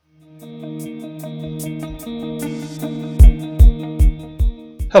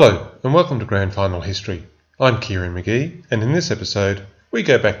Hello and welcome to Grand Final History. I'm Kieran McGee, and in this episode we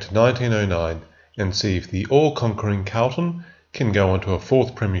go back to 1909 and see if the all-conquering Carlton can go on to a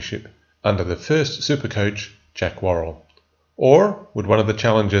fourth premiership under the first Supercoach, Jack Worrell. Or would one of the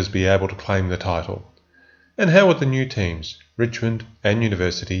challengers be able to claim the title? And how would the new teams, Richmond and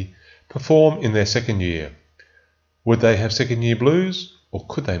University, perform in their second year? Would they have second year blues, or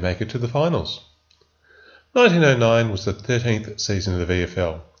could they make it to the finals? 1909 was the 13th season of the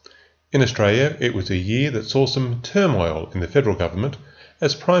VFL. In Australia, it was a year that saw some turmoil in the federal government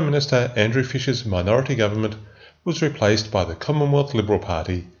as Prime Minister Andrew Fisher's minority government was replaced by the Commonwealth Liberal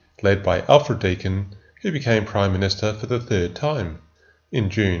Party led by Alfred Deakin, who became Prime Minister for the third time in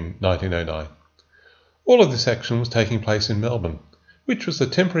June 1909. All of this action was taking place in Melbourne, which was the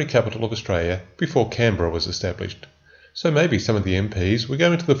temporary capital of Australia before Canberra was established. So maybe some of the MPs were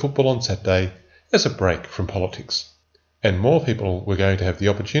going to the football on Saturday as a break from politics. And more people were going to have the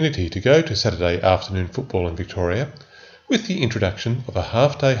opportunity to go to Saturday afternoon football in Victoria with the introduction of a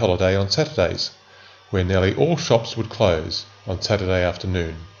half-day holiday on Saturdays, where nearly all shops would close on Saturday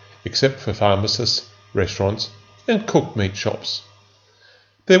afternoon, except for pharmacists, restaurants and cooked meat shops.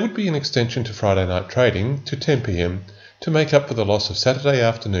 There would be an extension to Friday night trading to 10 p.m. to make up for the loss of Saturday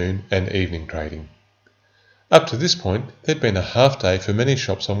afternoon and evening trading. Up to this point, there'd been a half-day for many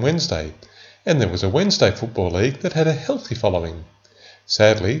shops on Wednesday, and there was a Wednesday Football League that had a healthy following.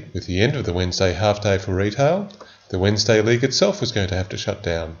 Sadly, with the end of the Wednesday half-day for retail, the Wednesday League itself was going to have to shut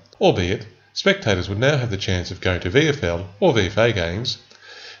down, albeit spectators would now have the chance of going to VFL or VFA games,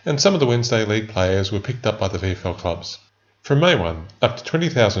 and some of the Wednesday League players were picked up by the VFL clubs. From May 1, up to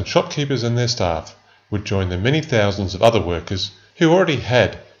 20,000 shopkeepers and their staff would join the many thousands of other workers who already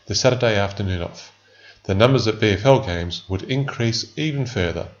had the Saturday afternoon off. The numbers at VFL games would increase even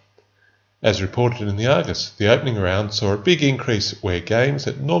further. As reported in the Argus, the opening round saw a big increase where games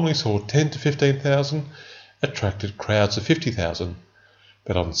that normally saw 10 to 15,000 attracted crowds of 50,000.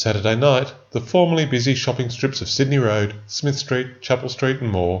 But on Saturday night, the formerly busy shopping strips of Sydney Road, Smith Street, Chapel Street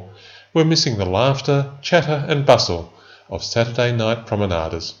and more were missing the laughter, chatter and bustle of Saturday night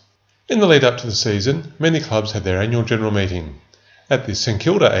promenaders. In the lead up to the season, many clubs had their annual general meeting. At the St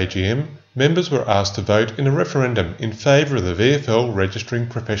Kilda AGM, members were asked to vote in a referendum in favour of the VFL registering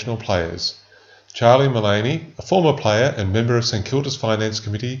professional players. Charlie Mullaney, a former player and member of St Kilda's Finance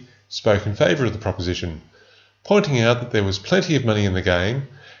Committee, spoke in favour of the proposition, pointing out that there was plenty of money in the game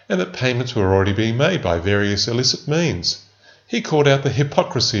and that payments were already being made by various illicit means. He called out the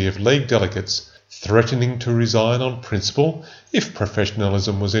hypocrisy of league delegates threatening to resign on principle if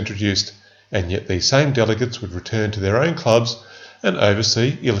professionalism was introduced, and yet these same delegates would return to their own clubs and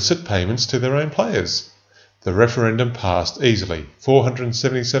oversee illicit payments to their own players. The referendum passed easily,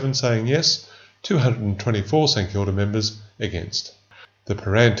 477 saying yes, 224 St Kilda members against. The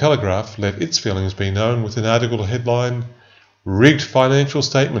Paran Telegraph let its feelings be known with an article headline, "Rigged Financial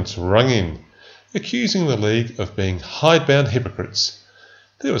Statements Rung In," accusing the league of being hidebound hypocrites.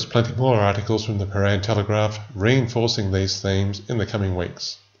 There was plenty more articles from the Paran Telegraph reinforcing these themes in the coming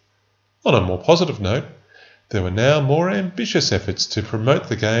weeks. On a more positive note, there were now more ambitious efforts to promote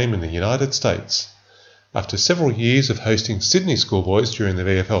the game in the United States. After several years of hosting Sydney schoolboys during the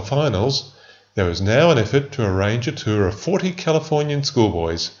VFL finals, there was now an effort to arrange a tour of 40 Californian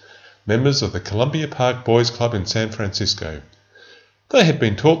schoolboys, members of the Columbia Park Boys Club in San Francisco. They had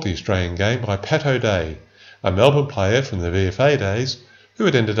been taught the Australian game by Pat O'Day, a Melbourne player from the VFA days who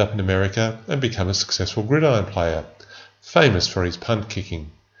had ended up in America and become a successful gridiron player, famous for his punt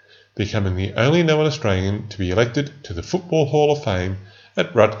kicking, becoming the only known Australian to be elected to the Football Hall of Fame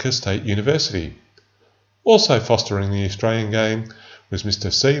at Rutgers State University. Also fostering the Australian game was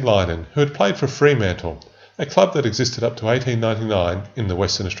Mr. C. Lynon, who had played for Fremantle, a club that existed up to 1899 in the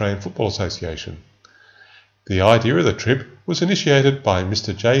Western Australian Football Association. The idea of the trip was initiated by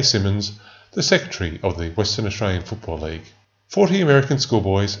Mr. J. Simmons, the secretary of the Western Australian Football League. 40 American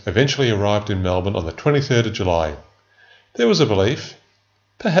schoolboys eventually arrived in Melbourne on the 23rd of July. There was a belief,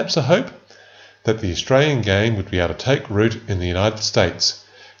 perhaps a hope, that the Australian game would be able to take root in the United States,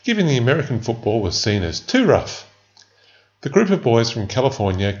 given the American football was seen as too rough. The group of boys from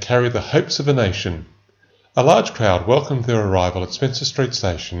California carried the hopes of a nation. A large crowd welcomed their arrival at Spencer Street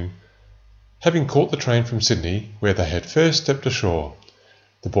Station, having caught the train from Sydney, where they had first stepped ashore.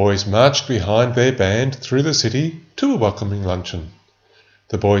 The boys marched behind their band through the city to a welcoming luncheon.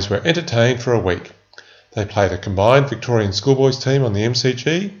 The boys were entertained for a week. They played a combined Victorian schoolboys team on the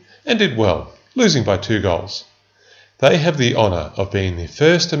MCG and did well, losing by 2 goals. They have the honour of being the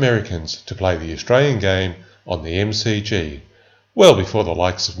first Americans to play the Australian game on the MCG, well before the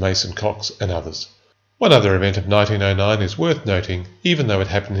likes of Mason Cox and others. One other event of 1909 is worth noting, even though it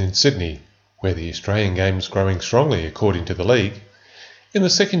happened in Sydney, where the Australian game was growing strongly according to the league. In the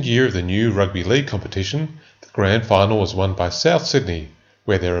second year of the new rugby league competition, the grand final was won by South Sydney,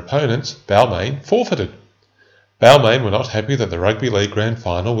 where their opponents, Balmain, forfeited. Balmain were not happy that the rugby league grand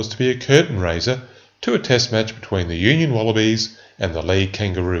final was to be a curtain raiser to a test match between the Union Wallabies and the League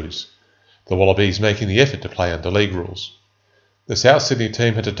Kangaroos, the Wallabies making the effort to play under league rules. The South Sydney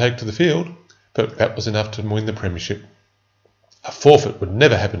team had to take to the field, but that was enough to win the premiership. A forfeit would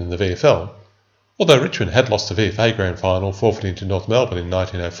never happen in the VFL, although Richmond had lost the VFA Grand Final forfeiting to North Melbourne in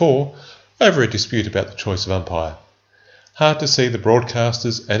 1904 over a dispute about the choice of umpire. Hard to see the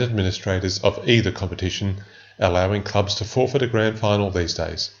broadcasters and administrators of either competition allowing clubs to forfeit a grand final these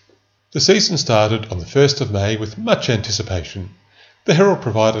days. The season started on the 1st of May with much anticipation. The Herald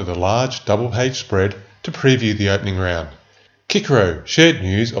provided a large double-page spread to preview the opening round. Kikero shared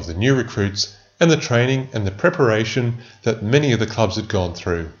news of the new recruits and the training and the preparation that many of the clubs had gone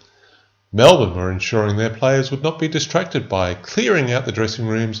through. Melbourne were ensuring their players would not be distracted by clearing out the dressing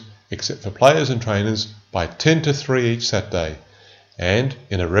rooms, except for players and trainers, by 10 to 3 each Saturday, and,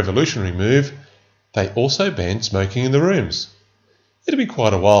 in a revolutionary move, they also banned smoking in the rooms. It'd be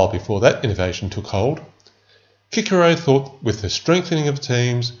quite a while before that innovation took hold. Kikero thought with the strengthening of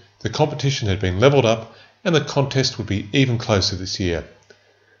teams, the competition had been levelled up and the contest would be even closer this year.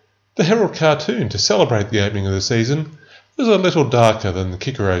 The Herald cartoon to celebrate the opening of the season was a little darker than the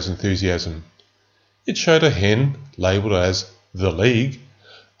Kikero's enthusiasm. It showed a hen, labelled as The League,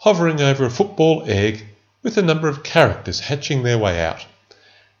 hovering over a football egg with a number of characters hatching their way out.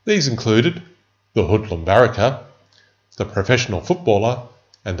 These included the hoodlum barracker, the professional footballer,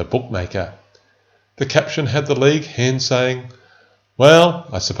 and the bookmaker. The caption had the League hen saying, "Well,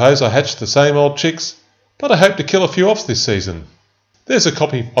 I suppose I hatched the same old chicks, but I hope to kill a few off this season." There's a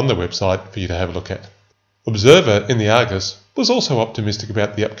copy on the website for you to have a look at. Observer in the Argus was also optimistic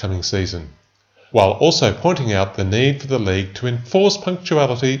about the upcoming season, while also pointing out the need for the league to enforce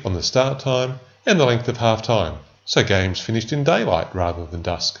punctuality on the start time and the length of half-time, so games finished in daylight rather than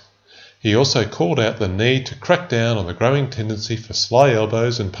dusk. He also called out the need to crack down on the growing tendency for sly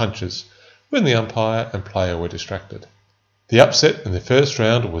elbows and punches when the umpire and player were distracted. The upset in the first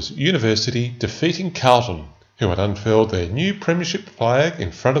round was University defeating Carlton, who had unfurled their new premiership flag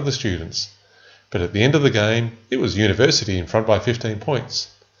in front of the students. But at the end of the game, it was University in front by 15 points.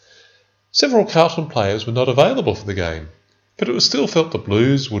 Several Carlton players were not available for the game, but it was still felt the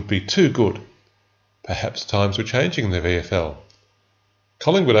Blues would be too good. Perhaps times were changing in the VFL.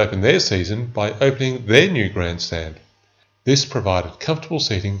 Collingwood opened their season by opening their new grandstand. This provided comfortable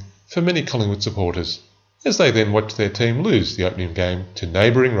seating for many Collingwood supporters, as they then watched their team lose the opening game to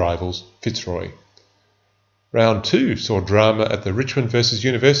neighbouring rivals Fitzroy. Round 2 saw drama at the Richmond versus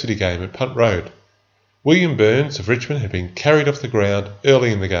University game at Punt Road. William Burns of Richmond had been carried off the ground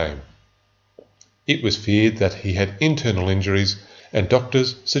early in the game. It was feared that he had internal injuries and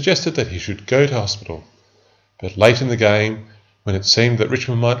doctors suggested that he should go to hospital. But late in the game, when it seemed that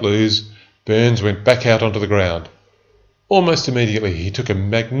Richmond might lose, Burns went back out onto the ground. Almost immediately he took a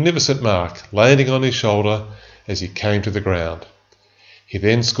magnificent mark, landing on his shoulder as he came to the ground. He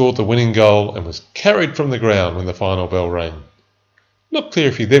then scored the winning goal and was carried from the ground when the final bell rang. Not clear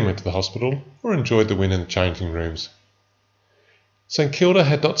if he then went to the hospital or enjoyed the win in the changing rooms. St Kilda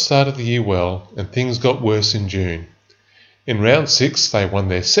had not started the year well and things got worse in June. In round 6 they won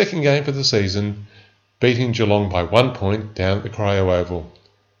their second game for the season, beating Geelong by 1 point down at the Cryo Oval.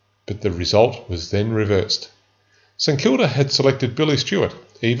 But the result was then reversed. St Kilda had selected Billy Stewart,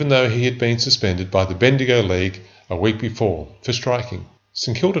 even though he had been suspended by the Bendigo League a week before for striking.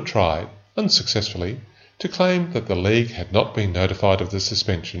 St Kilda tried, unsuccessfully, to claim that the league had not been notified of the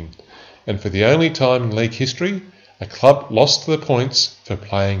suspension, and for the only time in league history, a club lost the points for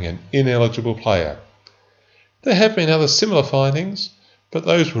playing an ineligible player. There have been other similar findings, but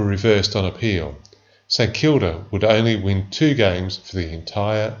those were reversed on appeal. St Kilda would only win 2 games for the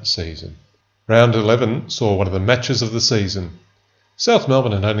entire season. Round 11 saw one of the matches of the season. South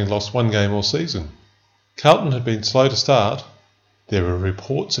Melbourne had only lost 1 game all season. Carlton had been slow to start. There were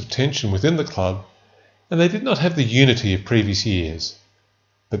reports of tension within the club, and they did not have the unity of previous years.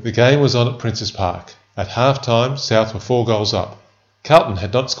 But the game was on at Princes Park. At half-time, South were 4 goals up. Carlton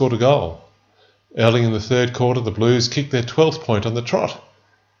had not scored a goal. Early in the third quarter, the Blues kicked their 12th point on the trot.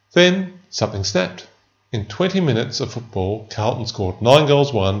 Then something snapped. In 20 minutes of football, Carlton scored 9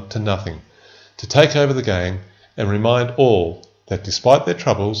 goals 1 to nothing to take over the game and remind all that despite their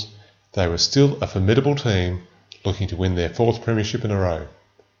troubles, they were still a formidable team looking to win their 4th premiership in a row.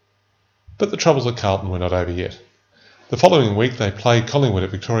 But the troubles at Carlton were not over yet. The following week they played Collingwood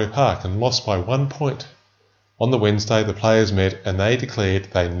at Victoria Park and lost by 1 point. On the Wednesday, the players met and they declared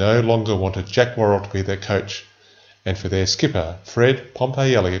they no longer wanted Jack Worrell to be their coach and for their skipper, Fred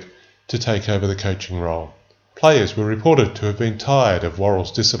Pompey Elliott, to take over the coaching role. Players were reported to have been tired of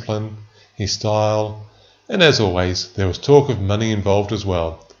Worrell's discipline, his style, and as always, there was talk of money involved as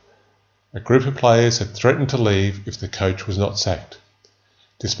well. A group of players had threatened to leave if the coach was not sacked.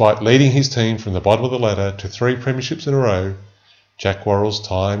 Despite leading his team from the bottom of the ladder to 3 premierships in a row, Jack Worrell's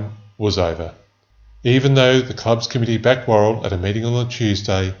time was over. Even though the club's committee backed Worrell at a meeting on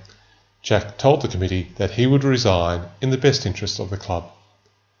Tuesday, Jack told the committee that he would resign in the best interest of the club.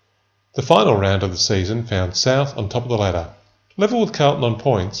 The final round of the season found South on top of the ladder, level with Carlton on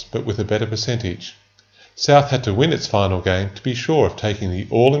points but with a better percentage. South had to win its final game to be sure of taking the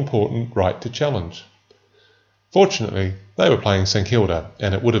all-important right to challenge. Fortunately, they were playing St Kilda,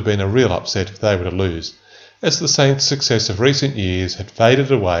 and it would have been a real upset if they were to lose, as the Saints' success of recent years had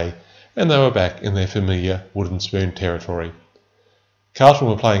faded away and they were back in their familiar wooden spoon territory. Carlton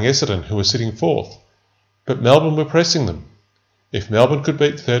were playing Essendon, who were sitting 4th, but Melbourne were pressing them. If Melbourne could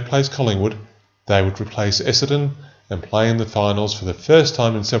beat 3rd place Collingwood, they would replace Essendon and play in the finals for the first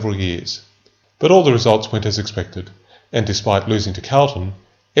time in several years. But all the results went as expected, and despite losing to Carlton,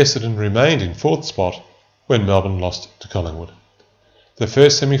 Essendon remained in 4th spot when Melbourne lost to Collingwood. The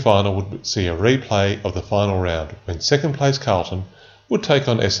first semi-final would see a replay of the final round when 2nd place Carlton would take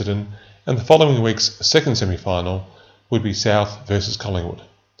on Essendon, and the following week's second semi-final would be South versus Collingwood.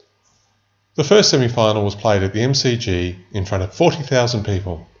 The first semi-final was played at the MCG in front of 40,000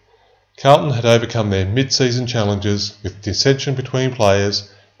 people. Carlton had overcome their mid-season challenges with dissension between players,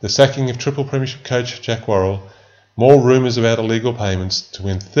 the sacking of Triple Premiership coach Jack Worrell, more rumours about illegal payments to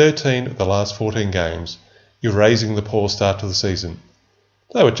win 13 of the last 14 games, erasing the poor start to the season.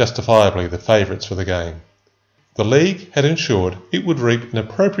 They were justifiably the favourites for the game. The league had ensured it would reap an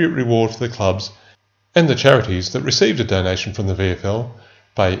appropriate reward for the clubs and the charities that received a donation from the VFL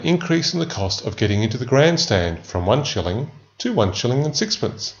by increasing the cost of getting into the grandstand from 1 shilling to 1 shilling and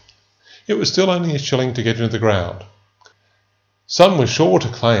sixpence. It was still only a shilling to get into the ground. Some were sure to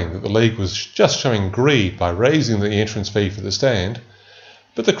claim that the league was just showing greed by raising the entrance fee for the stand,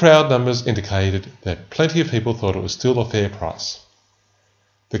 but the crowd numbers indicated that plenty of people thought it was still a fair price.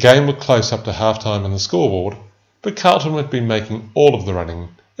 The game looked close up to half-time on the scoreboard, but Carlton had been making all of the running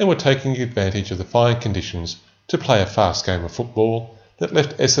and were taking advantage of the fine conditions to play a fast game of football that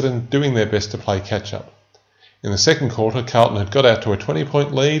left Essendon doing their best to play catch-up. In the second quarter, Carlton had got out to a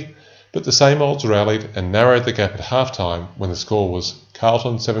 20-point lead, but the same olds rallied and narrowed the gap at half-time when the score was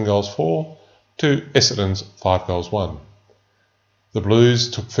Carlton 7 goals 4 to Essendon's 5 goals 1. The Blues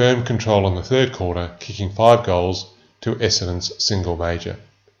took firm control in the third quarter, kicking 5 goals to Essendon's single major,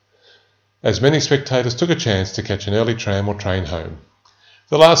 as many spectators took a chance to catch an early tram or train home.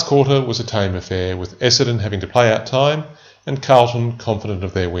 The last quarter was a tame affair, with Essendon having to play out time and Carlton confident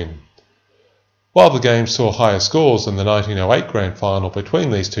of their win. While the game saw higher scores than the 1908 grand final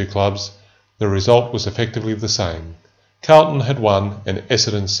between these two clubs, the result was effectively the same. Carlton had won and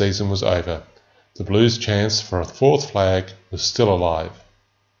Essendon's season was over. The Blues' chance for a 4th flag was still alive.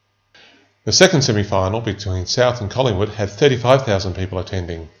 The second semi-final between South and Collingwood had 35,000 people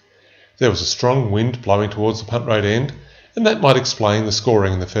attending. There was a strong wind blowing towards the Punt Road end, and that might explain the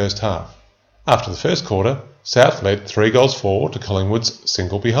scoring in the first half. After the first quarter, South led 3 goals 4 to Collingwood's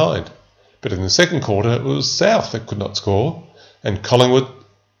single behind. But in the second quarter, it was South that could not score, and Collingwood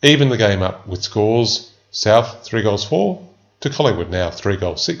evened the game up with scores South 3 goals 4 to Collingwood now 3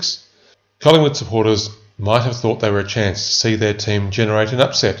 goals 6. Collingwood supporters might have thought they were a chance to see their team generate an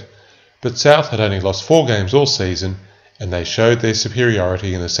upset, but South had only lost 4 games all season, and they showed their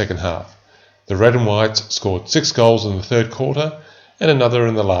superiority in the second half. The Red and Whites scored 6 goals in the third quarter and another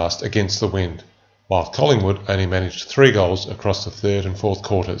in the last against the wind, while Collingwood only managed 3 goals across the third and fourth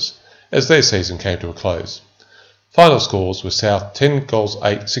quarters, as their season came to a close. Final scores were South 10 goals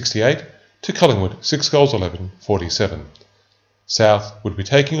 8 68 to Collingwood 6 goals 11 47. South would be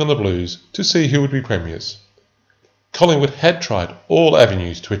taking on the Blues to see who would be premiers. Collingwood had tried all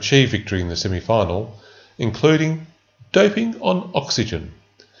avenues to achieve victory in the semi-final, including doping on oxygen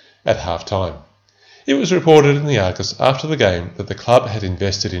at half-time. It was reported in the Argus after the game that the club had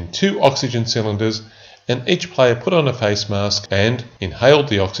invested in 2 oxygen cylinders and each player put on a face mask and inhaled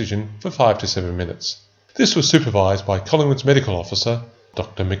the oxygen for 5 to 7 minutes. This was supervised by Collingwood's medical officer,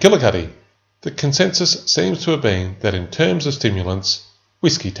 Dr. McGillicuddy. The consensus seems to have been that in terms of stimulants,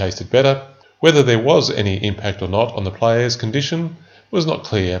 whisky tasted better. Whether there was any impact or not on the players' condition was not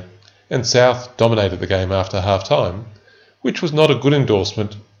clear, and South dominated the game after half-time, which was not a good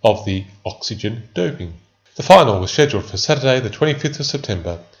endorsement of the oxygen doping. The final was scheduled for Saturday the 25th of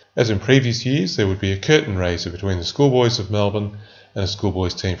September, As in previous years, there would be a curtain raiser between the schoolboys of Melbourne and a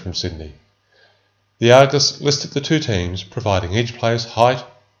schoolboys team from Sydney. The Argus listed the two teams, providing each player's height,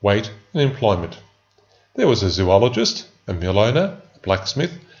 weight and employment. There was a zoologist, a mill owner, a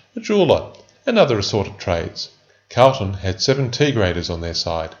blacksmith, a jeweller and other assorted trades. Carlton had 7 T-graders on their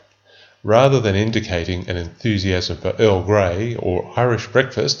side. Rather than indicating an enthusiasm for Earl Grey or Irish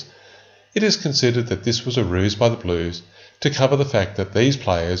breakfast, it is considered that this was a ruse by the Blues to cover the fact that these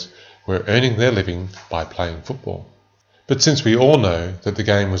players were earning their living by playing football. But since we all know that the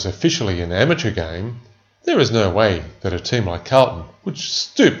game was officially an amateur game, there is no way that a team like Carlton would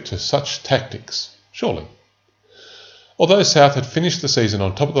stoop to such tactics, surely. Although South had finished the season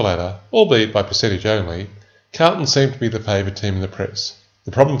on top of the ladder, albeit by percentage only, Carlton seemed to be the favoured team in the press.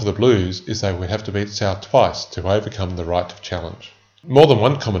 The problem for the Blues is they would have to beat South twice to overcome the right of challenge. More than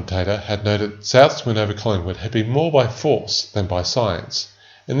one commentator had noted South's win over Collingwood had been more by force than by science,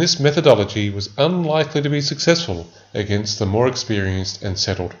 and this methodology was unlikely to be successful against the more experienced and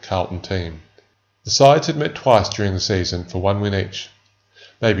settled Carlton team. The sides had met twice during the season for 1 win each.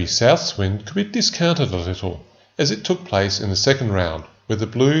 Maybe South's win could be discounted a little, as it took place in the second round, where the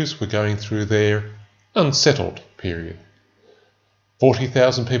Blues were going through their unsettled period.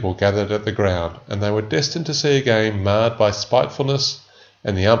 40,000 people gathered at the ground, and they were destined to see a game marred by spitefulness,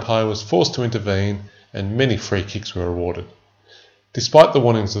 and the umpire was forced to intervene, and many free kicks were awarded. Despite the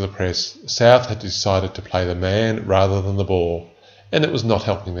warnings of the press, South had decided to play the man rather than the ball, and it was not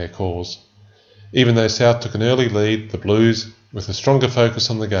helping their cause. Even though South took an early lead, the Blues, with a stronger focus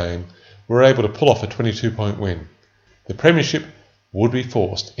on the game, were able to pull off a 22-point win. The premiership would be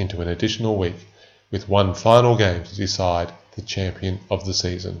forced into an additional week, with one final game to decide the champion of the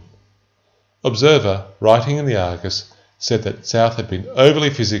season. Observer, writing in the Argus, said that South had been overly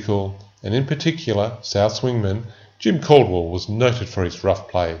physical, and in particular South's wingman Jim Caldwell was noted for his rough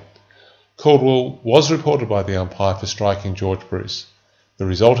play. Caldwell was reported by the umpire for striking George Bruce. The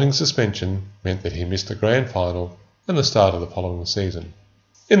resulting suspension meant that he missed the grand final and the start of the following season.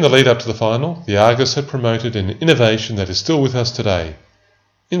 In the lead up to the final, the Argus had promoted an innovation that is still with us today,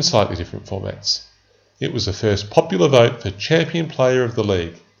 in slightly different formats. It was the first popular vote for champion player of the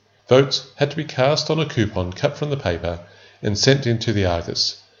league. Votes had to be cast on a coupon cut from the paper and sent into the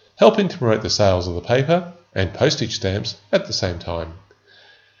Argus, helping to promote the sales of the paper and postage stamps at the same time.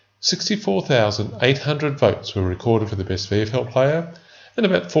 64,800 votes were recorded for the best VFL player and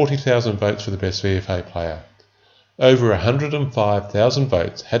about 40,000 votes for the best VFA player. Over 105,000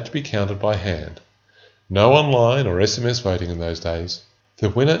 votes had to be counted by hand. No online or SMS voting in those days. The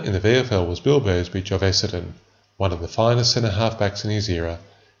winner in the VFL was Bill Bursbridge of Essendon, one of the finest centre halfbacks in his era,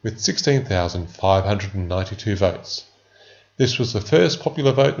 with 16,592 votes. This was the first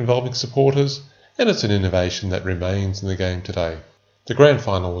popular vote involving supporters, and it's an innovation that remains in the game today. The grand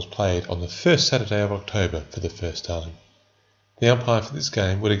final was played on the first Saturday of October for the first time. The umpire for this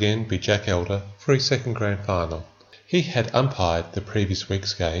game would again be Jack Elder for his second grand final. He had umpired the previous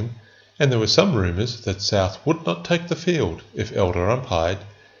week's game, and there were some rumours that South would not take the field if Elder umpired,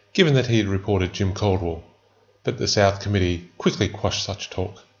 given that he had reported Jim Caldwell, but the South Committee quickly quashed such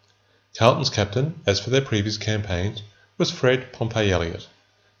talk. Carlton's captain, as for their previous campaigns, was Fred Pompey Elliott.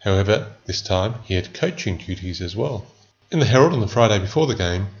 However, this time he had coaching duties as well. In the Herald on the Friday before the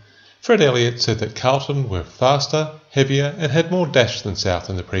game, Fred Elliott said that Carlton were faster, heavier and had more dash than South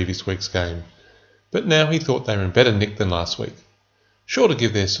in the previous week's game, but now he thought they were in better nick than last week, sure to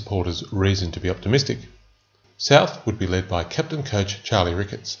give their supporters reason to be optimistic. South would be led by captain-coach Charlie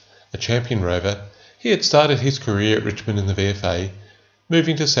Ricketts, a champion rover. He had started his career at Richmond in the VFA,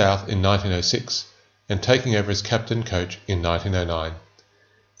 moving to South in 1906 and taking over as captain-coach in 1909.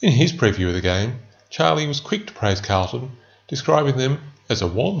 In his preview of the game, Charlie was quick to praise Carlton, describing them as a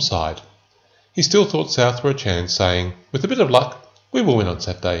warm side. He still thought South were a chance, saying, "With a bit of luck, we will win on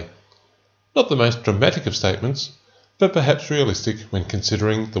Saturday." Not the most dramatic of statements, but perhaps realistic when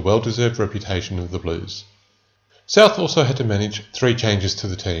considering the well-deserved reputation of the Blues. South also had to manage 3 changes to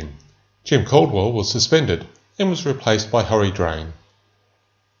the team. Jim Caldwell was suspended and was replaced by Horry Drain.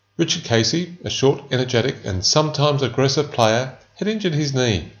 Richard Casey, a short, energetic and sometimes aggressive player, had injured his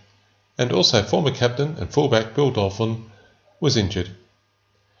knee, and also former captain and fullback Bill Dolphin was injured.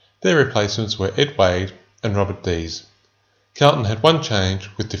 Their replacements were Ed Wade and Robert Dees. Carlton had one change,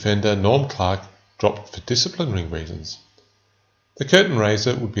 with defender Norm Clark dropped for disciplinary reasons. The curtain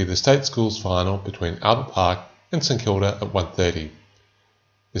raiser would be the State Schools final between Albert Park and St Kilda at 1:30.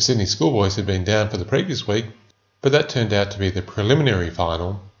 The Sydney Schoolboys had been down for the previous week, but that turned out to be the preliminary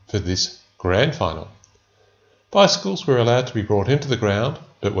final for this grand final. Bicycles were allowed to be brought into the ground,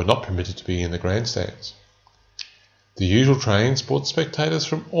 but were not permitted to be in the grandstands. The usual trains brought spectators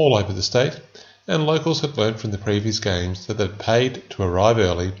from all over the state, and locals had learnt from the previous games that they'd paid to arrive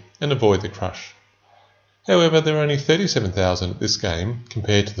early and avoid the crush. However, there were only 37,000 at this game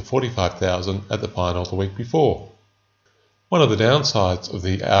compared to the 45,000 at the final the week before. One of the downsides of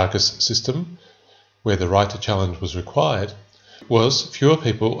the Argus system, where the right to challenge was required, was fewer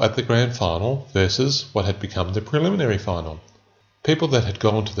people at the grand final versus what had become the preliminary final. People that had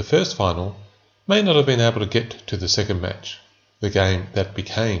gone to the first final may not have been able to get to the second match, the game that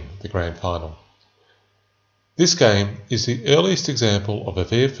became the grand final. This game is the earliest example of a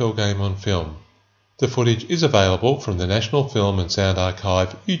VFL game on film. The footage is available from the National Film and Sound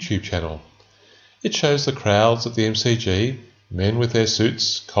Archive YouTube channel. It shows the crowds at the MCG, men with their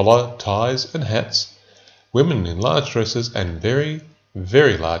suits, collar, ties and hats, women in large dresses and very,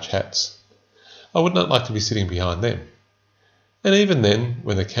 very large hats. I would not like to be sitting behind them. And even then,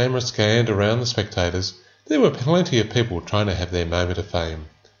 when the camera scanned around the spectators, there were plenty of people trying to have their moment of fame.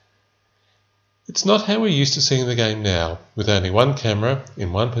 It's not how we're used to seeing the game now, with only one camera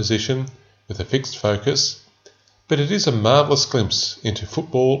in one position with a fixed focus, but it is a marvellous glimpse into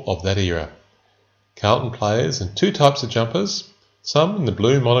football of that era. Carlton players in two types of jumpers, some in the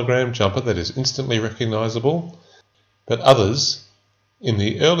blue monogram jumper that is instantly recognisable, but others in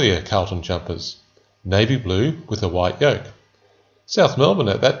the earlier Carlton jumpers, navy blue with a white yoke. South Melbourne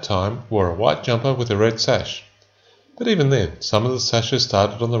at that time wore a white jumper with a red sash, but even then some of the sashes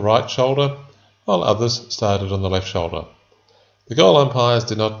started on the right shoulder while others started on the left shoulder. The goal umpires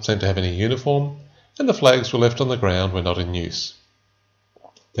did not seem to have any uniform, and the flags were left on the ground when not in use.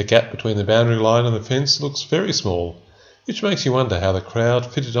 The gap between the boundary line and the fence looks very small, which makes you wonder how the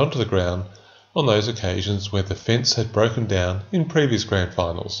crowd fitted onto the ground on those occasions where the fence had broken down in previous grand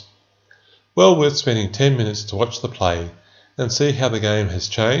finals. Well worth spending 10 minutes to watch the play and see how the game has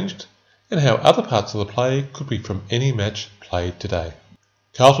changed and how other parts of the play could be from any match played today.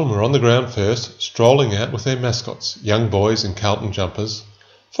 Carlton were on the ground first, strolling out with their mascots, young boys in Carlton jumpers,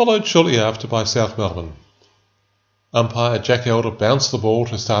 followed shortly after by South Melbourne. Umpire Jack Elder bounced the ball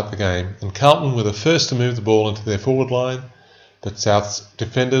to start the game, and Carlton were the first to move the ball into their forward line, but South's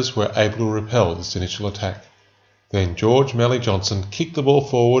defenders were able to repel this initial attack. Then George Mally Johnson kicked the ball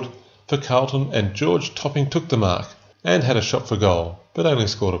forward for Carlton, and George Topping took the mark and had a shot for goal, but only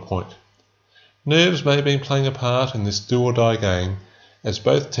scored a point. Nerves may have been playing a part in this do-or-die game, as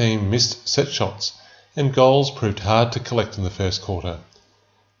both teams missed set shots and goals proved hard to collect in the first quarter.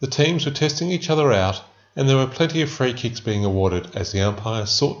 The teams were testing each other out, and there were plenty of free kicks being awarded as the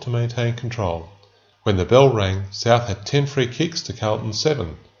umpires sought to maintain control. When the bell rang, South had 10 free kicks to Carlton's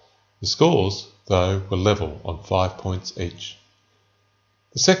 7. The scores, though, were level on 5 points each.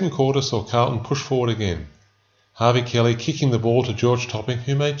 The second quarter saw Carlton push forward again, Harvey Kelly kicking the ball to George Topping,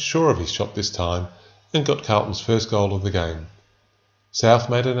 who made sure of his shot this time and got Carlton's first goal of the game. South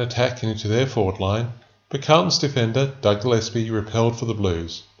made an attack into their forward line, but Carlton's defender, Doug Gillespie, repelled for the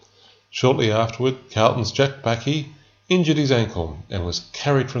Blues. Shortly afterward, Carlton's Jack Backey injured his ankle and was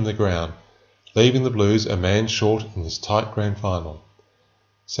carried from the ground, leaving the Blues a man short in this tight grand final.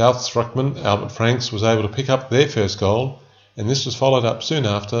 South's ruckman, Albert Franks, was able to pick up their first goal, and this was followed up soon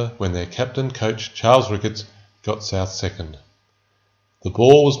after when their captain-coach Charles Ricketts got South second. The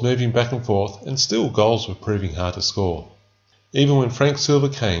ball was moving back and forth, and still goals were proving hard to score. Even when Frank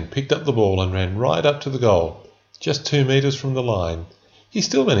Silver-Cane picked up the ball and ran right up to the goal, just 2 metres from the line, he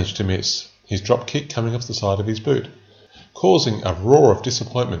still managed to miss, his drop kick coming off the side of his boot, causing a roar of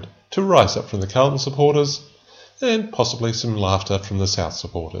disappointment to rise up from the Carlton supporters and possibly some laughter from the South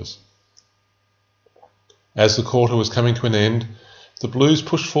supporters. As the quarter was coming to an end, the Blues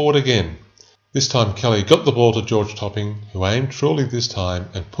pushed forward again. This time Kelly got the ball to George Topping, who aimed truly this time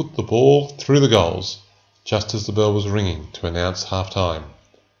and put the ball through the goals, just as the bell was ringing to announce half-time.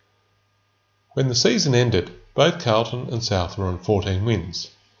 When the season ended, both Carlton and South were on 14 wins.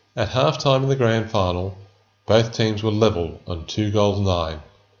 At half-time in the grand final, both teams were level on 2-9.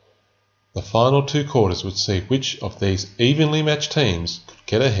 The final 2 quarters would see which of these evenly matched teams could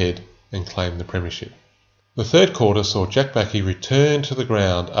get ahead and claim the premiership. The third quarter saw Jack Backey return to the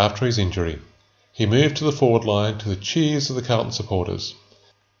ground after his injury. He moved to the forward line to the cheers of the Carlton supporters.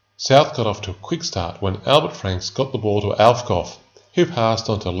 South got off to a quick start when Albert Franks got the ball to Alf Goff, who passed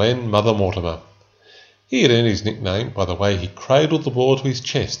on to Len Mother Mortimer. He had earned his nickname by the way he cradled the ball to his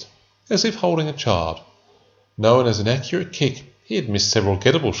chest, as if holding a child. Known as an accurate kick, he had missed several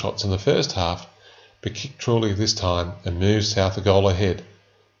gettable shots in the first half, but kicked truly this time and moved South a goal ahead.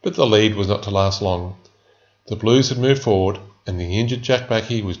 But the lead was not to last long. The Blues had moved forward, and the injured Jack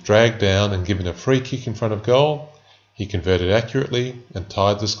Backey was dragged down and given a free kick in front of goal. He converted accurately and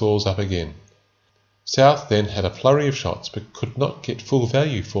tied the scores up again. South then had a flurry of shots but could not get full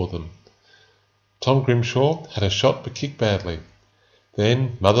value for them. Tom Grimshaw had a shot but kicked badly.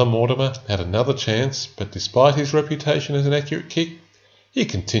 Then Mother Mortimer had another chance, but despite his reputation as an accurate kick, he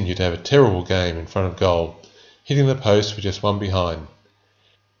continued to have a terrible game in front of goal, hitting the post with just one behind.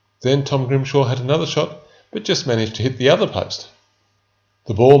 Then Tom Grimshaw had another shot, but just managed to hit the other post.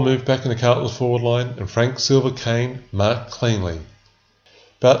 The ball moved back into Carlton's forward line, and Frank Silver Kane marked cleanly.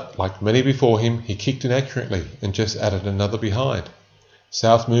 But, like many before him, he kicked inaccurately and just added another behind.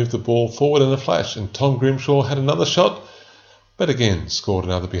 South moved the ball forward in a flash, and Tom Grimshaw had another shot, but again scored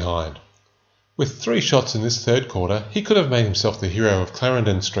another behind. With 3 shots in this third quarter, he could have made himself the hero of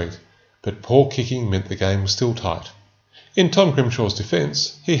Clarendon Street, but poor kicking meant the game was still tight. In Tom Grimshaw's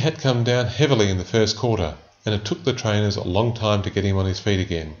defence, he had come down heavily in the first quarter, and it took the trainers a long time to get him on his feet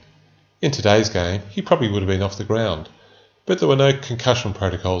again. In today's game, he probably would have been off the ground, but there were no concussion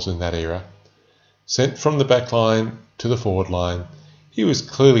protocols in that era. Sent from the back line to the forward line, he was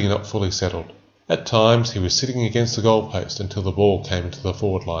clearly not fully settled. At times, he was sitting against the goalpost until the ball came into the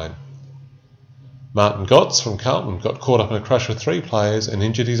forward line. Martin Gotts from Carlton got caught up in a crush of 3 players and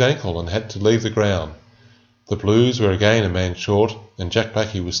injured his ankle and had to leave the ground. The Blues were again a man short, and Jack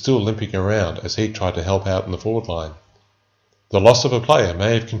Blackie was still limping around as he tried to help out in the forward line. The loss of a player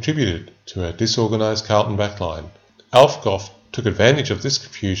may have contributed to a disorganised Carlton backline. Alf Goff took advantage of this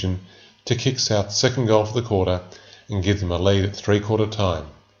confusion to kick South's second goal for the quarter and give them a lead at 3-quarter time.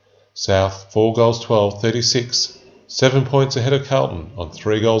 South 4 goals 12-36, 7 points ahead of Carlton on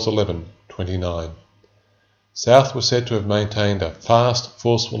 3 goals 11-29. South was said to have maintained a fast,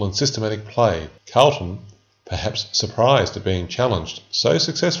 forceful and systematic play. Carlton, perhaps surprised at being challenged so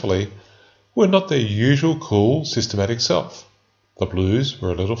successfully, were not their usual cool, systematic self. The Blues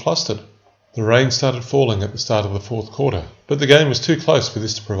were a little flustered. The rain started falling at the start of the fourth quarter, but the game was too close for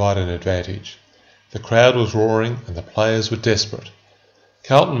this to provide an advantage. The crowd was roaring and the players were desperate.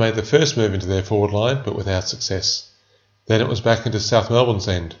 Carlton made the first move into their forward line, but without success. Then it was back into South Melbourne's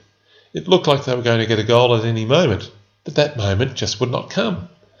end. It looked like they were going to get a goal at any moment, but that moment just would not come.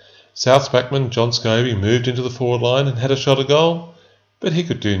 South's backman John Scobie moved into the forward line and had a shot at goal, but he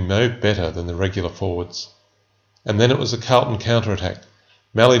could do no better than the regular forwards. And then it was a Carlton counter-attack.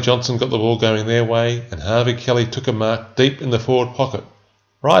 Mally Johnson got the ball going their way, and Harvey Kelly took a mark deep in the forward pocket,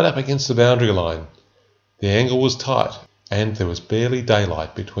 right up against the boundary line. The angle was tight, and there was barely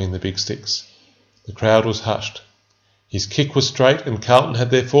daylight between the big sticks. The crowd was hushed. His kick was straight, and Carlton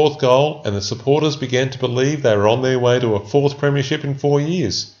had their 4th goal, and the supporters began to believe they were on their way to a 4th premiership in 4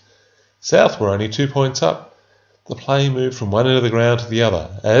 years. South were only 2 points up. The play moved from one end of the ground to the other,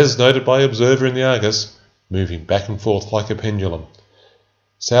 as noted by Observer in the Argus, moving back and forth like a pendulum.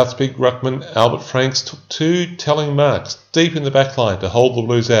 South's big ruckman Albert Franks took 2 telling marks deep in the back line to hold the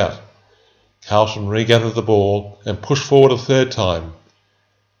Blues out. Carlton regathered the ball and pushed forward a 3rd time.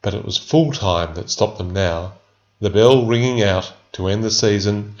 But it was full time that stopped them now, the bell ringing out to end the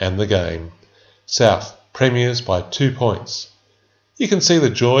season and the game. South premiers by 2 points. You can see the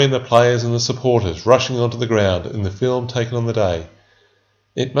joy in the players and the supporters rushing onto the ground in the film taken on the day.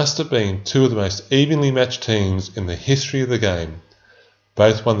 It must have been 2 of the most evenly matched teams in the history of the game.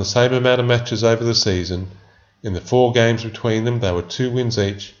 Both won the same amount of matches over the season. In the 4 games between them they were 2 wins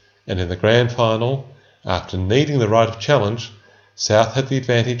each, and in the grand final, after needing the right of challenge, South had the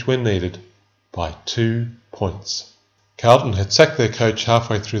advantage when needed by 2 points. Carlton had sacked their coach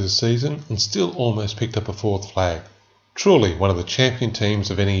halfway through the season and still almost picked up a 4th flag. Truly one of the champion teams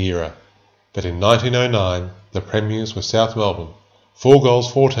of any era. But in 1909, the premiers were South Melbourne, 4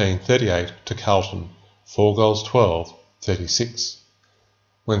 goals 14-38 to Carlton, 4 goals 12-36.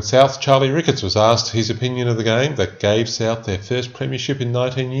 When South's Charlie Ricketts was asked his opinion of the game that gave South their first premiership in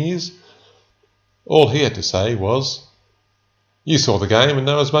 19 years, all he had to say was, "You saw the game and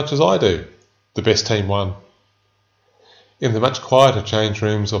know as much as I do. The best team won." In the much quieter change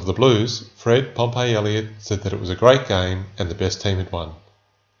rooms of the Blues, Fred Pompey Elliott said that it was a great game and the best team had won.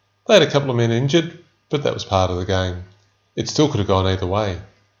 They had a couple of men injured, but that was part of the game. It still could have gone either way,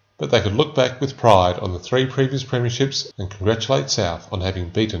 but they could look back with pride on the 3 previous premierships and congratulate South on having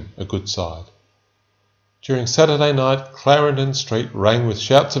beaten a good side. During Saturday night, Clarendon Street rang with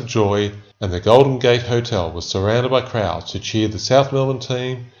shouts of joy, and the Golden Gate Hotel was surrounded by crowds who cheered the South Melbourne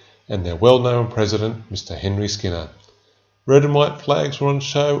team and their well-known president, Mr. Henry Skinner. Red and white flags were on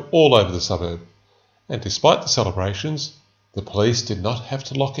show all over the suburb, and despite the celebrations, the police did not have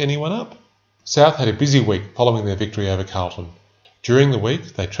to lock anyone up. South had a busy week following their victory over Carlton. During the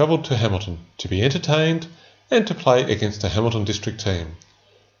week, they travelled to Hamilton to be entertained and to play against a Hamilton district team.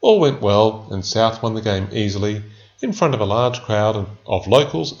 All went well, and South won the game easily, in front of a large crowd of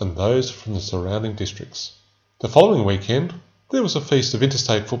locals and those from the surrounding districts. The following weekend, there was a feast of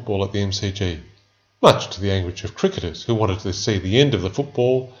interstate football at the MCG, much to the anguish of cricketers who wanted to see the end of the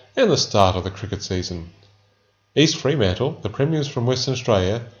football and the start of the cricket season. East Fremantle, the premiers from Western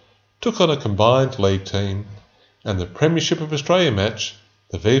Australia, took on a combined league team, and the Premiership of Australia match,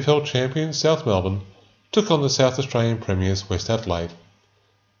 the VFL champions South Melbourne, took on the South Australian premiers West Adelaide.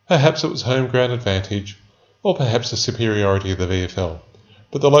 Perhaps it was home ground advantage, or perhaps the superiority of the VFL,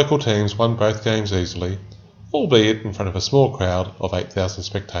 but the local teams won both games easily, albeit in front of a small crowd of 8,000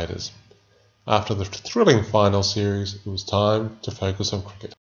 spectators. After the thrilling final series, it was time to focus on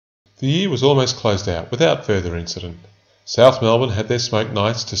cricket. The year was almost closed out without further incident. South Melbourne had their smoke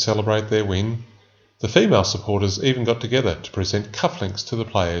nights to celebrate their win. The female supporters even got together to present cufflinks to the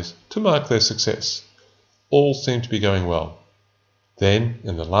players to mark their success. All seemed to be going well. Then,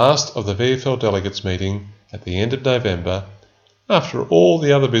 in the last of the VFL delegates meeting at the end of November, after all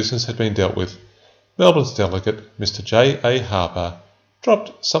the other business had been dealt with, Melbourne's delegate, Mr. J.A. Harper,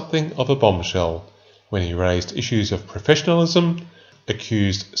 dropped something of a bombshell when he raised issues of professionalism,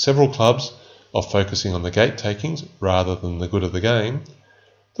 accused several clubs of focusing on the gate takings rather than the good of the game,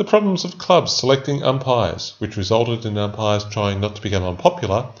 the problems of clubs selecting umpires, which resulted in umpires trying not to become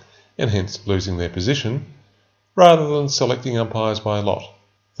unpopular and hence losing their position, rather than selecting umpires by lot,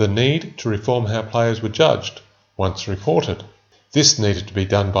 the need to reform how players were judged once reported. This needed to be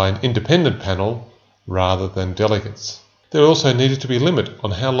done by an independent panel rather than delegates. There also needed to be a limit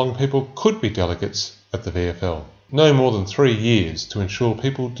on how long people could be delegates at the VFL. No more than 3 years to ensure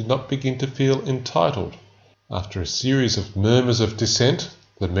people did not begin to feel entitled. After a series of murmurs of dissent,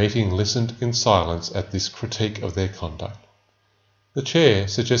 the meeting listened in silence at this critique of their conduct. The chair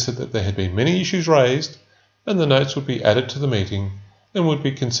suggested that there had been many issues raised and the notes would be added to the meeting and would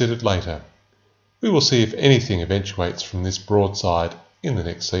be considered later. We will see if anything eventuates from this broadside in the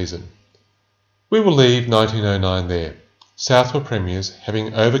next season. We will leave 1909 there. South were premiers,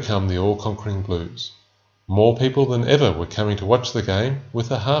 having overcome the all-conquering Blues. More people than ever were coming to watch the game,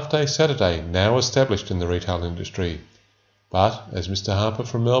 with a half-day Saturday now established in the retail industry. But, as Mr. Harper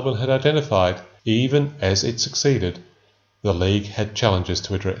from Melbourne had identified, even as it succeeded, the league had challenges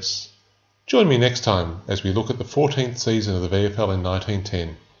to address. Join me next time as we look at the 14th season of the VFL in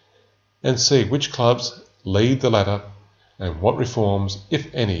 1910 and see which clubs lead the ladder and what reforms,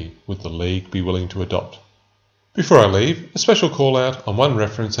 if any, would the league be willing to adopt. Before I leave, a special call out on one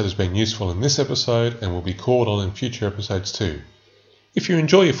reference that has been useful in this episode and will be called on in future episodes too. If you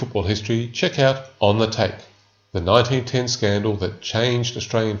enjoy your football history, check out On the Take, the 1910 scandal that changed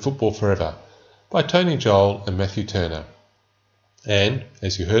Australian football forever, by Tony Joel and Matthew Turner. And,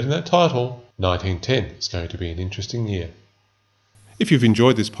 as you heard in that title, 1910 is going to be an interesting year. If you've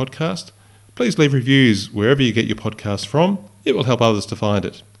enjoyed this podcast, please leave reviews wherever you get your podcasts from. It will help others to find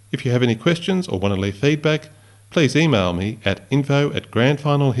it. If you have any questions or want to leave feedback, please email me at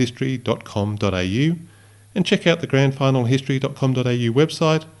info@grandfinalhistory.com.au and check out the grandfinalhistory.com.au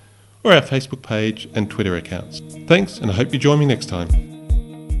website or our Facebook page and Twitter accounts. Thanks, and I hope you join me next time.